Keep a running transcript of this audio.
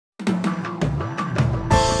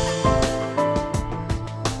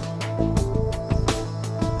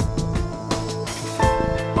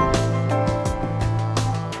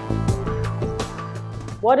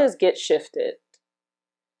What is get shifted?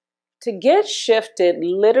 To get shifted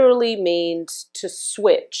literally means to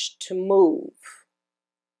switch, to move,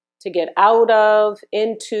 to get out of,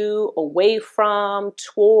 into, away from,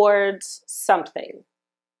 towards something.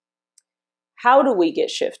 How do we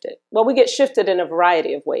get shifted? Well, we get shifted in a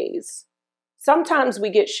variety of ways. Sometimes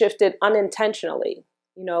we get shifted unintentionally.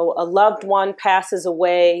 You know, a loved one passes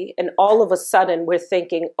away and all of a sudden we're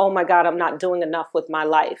thinking, oh my God, I'm not doing enough with my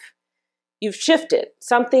life. You've shifted.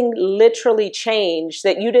 Something literally changed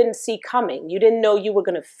that you didn't see coming. You didn't know you were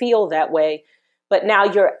going to feel that way. But now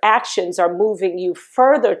your actions are moving you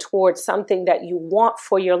further towards something that you want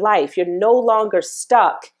for your life. You're no longer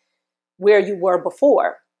stuck where you were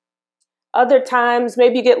before. Other times,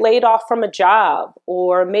 maybe you get laid off from a job,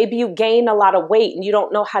 or maybe you gain a lot of weight and you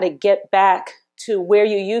don't know how to get back to where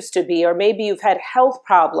you used to be, or maybe you've had health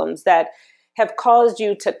problems that have caused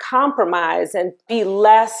you to compromise and be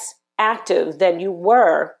less active than you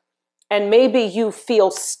were. And maybe you feel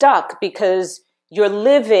stuck because you're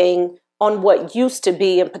living on what used to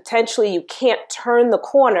be and potentially you can't turn the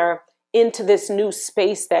corner into this new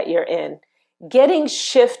space that you're in. Getting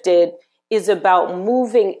shifted is about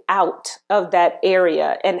moving out of that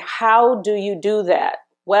area. And how do you do that?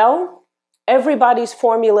 Well, everybody's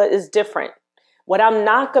formula is different. What I'm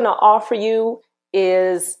not going to offer you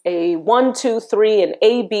is a 1, 2, 3 and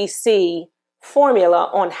ABC formula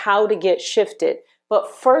on how to get shifted.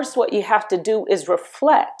 But first, what you have to do is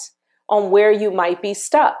reflect on where you might be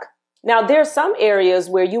stuck. Now, there's some areas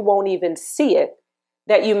where you won't even see it,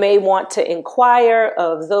 that you may want to inquire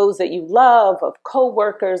of those that you love, of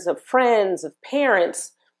coworkers, of friends, of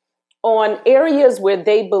parents, on areas where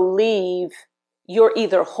they believe you're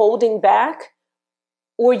either holding back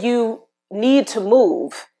or you need to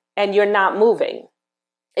move and you're not moving.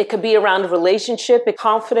 It could be around a relationship, a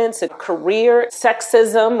confidence, a career,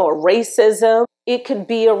 sexism or racism. It could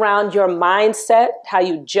be around your mindset, how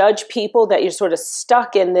you judge people, that you're sort of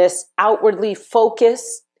stuck in this outwardly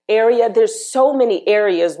focused area. There's so many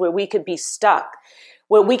areas where we could be stuck,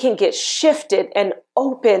 where we can get shifted and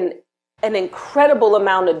open an incredible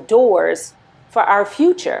amount of doors for our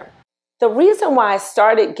future. The reason why I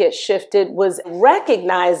started Get Shifted was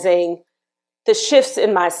recognizing the shifts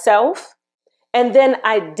in myself and then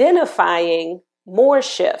identifying more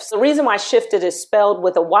shifts. The reason why shifted is spelled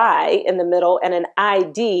with a Y in the middle and an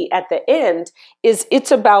ID at the end is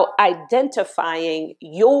it's about identifying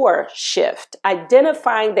your shift,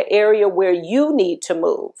 identifying the area where you need to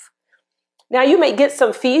move. Now, you may get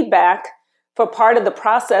some feedback for part of the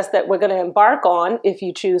process that we're going to embark on, if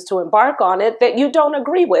you choose to embark on it, that you don't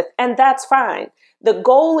agree with, and that's fine. The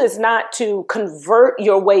goal is not to convert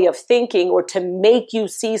your way of thinking or to make you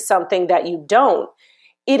see something that you don't.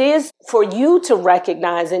 It is for you to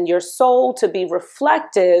recognize in your soul, to be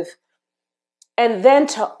reflective, and then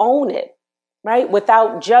to own it, right?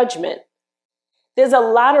 Without judgment. There's a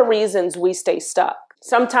lot of reasons we stay stuck.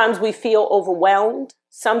 Sometimes we feel overwhelmed.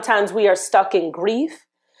 Sometimes we are stuck in grief.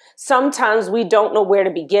 Sometimes we don't know where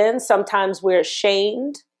to begin. Sometimes we're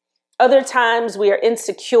ashamed. Other times we are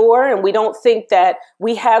insecure and we don't think that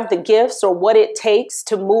we have the gifts or what it takes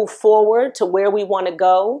to move forward to where we want to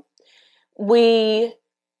go. We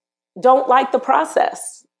don't like the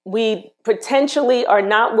process. We potentially are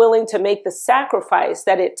not willing to make the sacrifice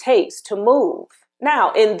that it takes to move.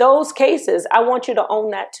 Now, in those cases, I want you to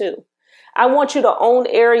own that too. I want you to own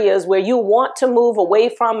areas where you want to move away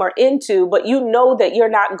from or into, but you know that you're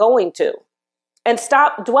not going to. And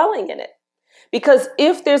stop dwelling in it. Because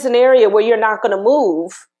if there's an area where you're not going to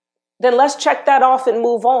move, then let's check that off and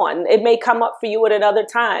move on. It may come up for you at another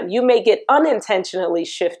time. You may get unintentionally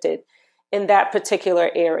shifted in that particular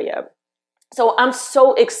area. So I'm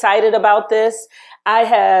so excited about this. I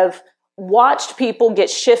have watched people get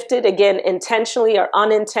shifted, again, intentionally or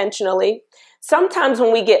unintentionally. Sometimes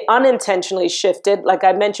when we get unintentionally shifted, like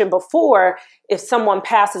I mentioned before, if someone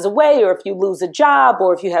passes away or if you lose a job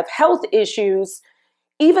or if you have health issues,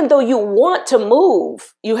 even though you want to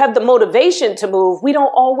move, you have the motivation to move, we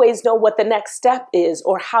don't always know what the next step is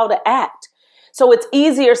or how to act. So it's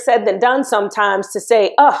easier said than done sometimes to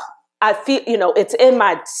say, oh, I feel, it's in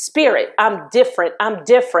my spirit. I'm different.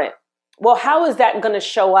 Well, how is that going to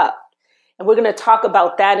show up? And we're going to talk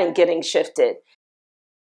about that in Getting Shifted.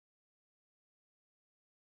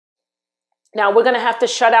 Now, we're going to have to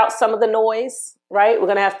shut out some of the noise, right? We're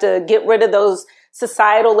going to have to get rid of those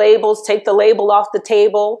societal labels, take the label off the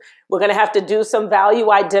table. We're going to have to do some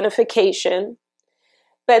value identification.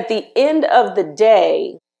 But at the end of the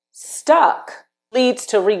day, stuck leads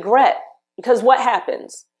to regret. Because what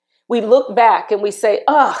happens? we look back and we say,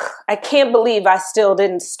 ugh, I can't believe I still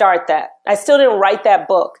didn't start that. I still didn't write that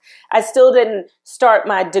book. I still didn't start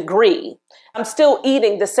my degree. I'm still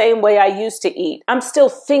eating the same way I used to eat. I'm still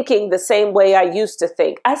thinking the same way I used to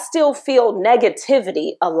think. I still feel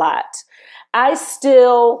negativity a lot. I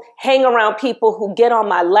still hang around people who get on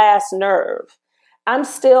my last nerve. I'm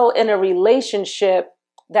still in a relationship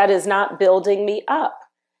that is not building me up.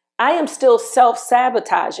 I am still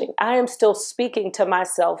self-sabotaging. I am still speaking to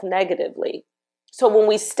myself negatively. So when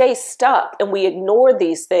we stay stuck and we ignore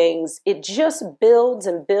these things, it just builds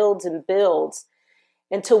and builds and builds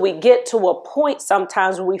until we get to a point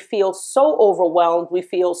sometimes where we feel so overwhelmed, we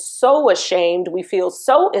feel so ashamed, we feel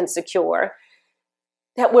so insecure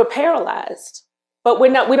that we're paralyzed. But we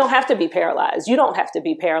don't have to be paralyzed. You don't have to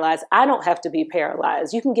be paralyzed. I don't have to be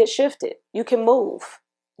paralyzed. You can get shifted. You can move.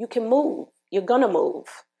 You can move. You're going to move.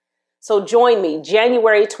 So join me.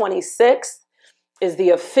 January 26th is the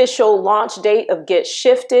official launch date of Get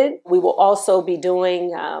Shifted. We will also be doing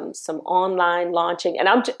some online launching. And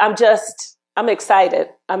I'm excited.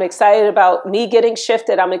 I'm excited about me getting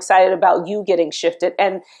shifted. I'm excited about you getting shifted.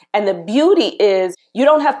 And the beauty is you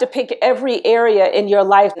don't have to pick every area in your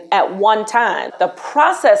life at one time. The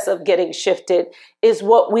process of getting shifted is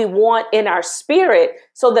what we want in our spirit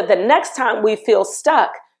so that the next time we feel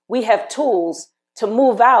stuck, we have tools to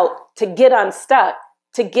move out, to get unstuck,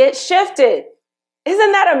 to get shifted.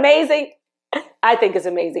 Isn't that amazing? I think it's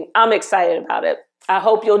amazing. I'm excited about it. I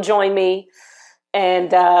hope you'll join me.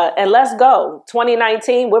 And let's go.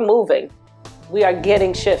 2019, we're moving. We are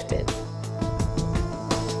getting shifted.